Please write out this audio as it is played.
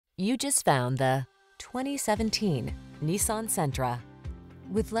You just found the 2017 Nissan Sentra.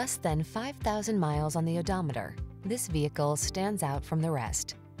 With less than 5,000 miles on the odometer, this vehicle stands out from the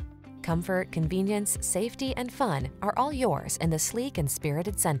rest. Comfort, convenience, safety, and fun are all yours in the sleek and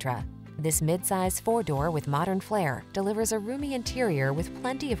spirited Sentra. This midsize four-door with modern flair delivers a roomy interior with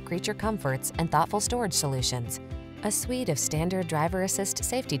plenty of creature comforts and thoughtful storage solutions, a suite of standard driver assist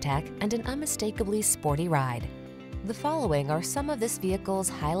safety tech, and an unmistakably sporty ride. The following are some of this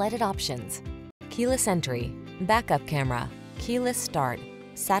vehicle's highlighted options: keyless entry, backup camera, keyless start,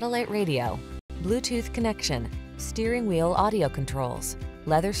 satellite radio, Bluetooth connection, steering wheel audio controls,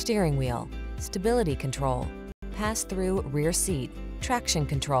 leather steering wheel, stability control, pass-through rear seat, traction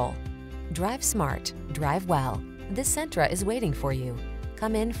control. Drive smart, drive well. This Sentra is waiting for you.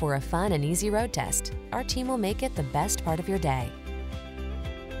 Come in for a fun and easy road test. Our team will make it the best part of your day.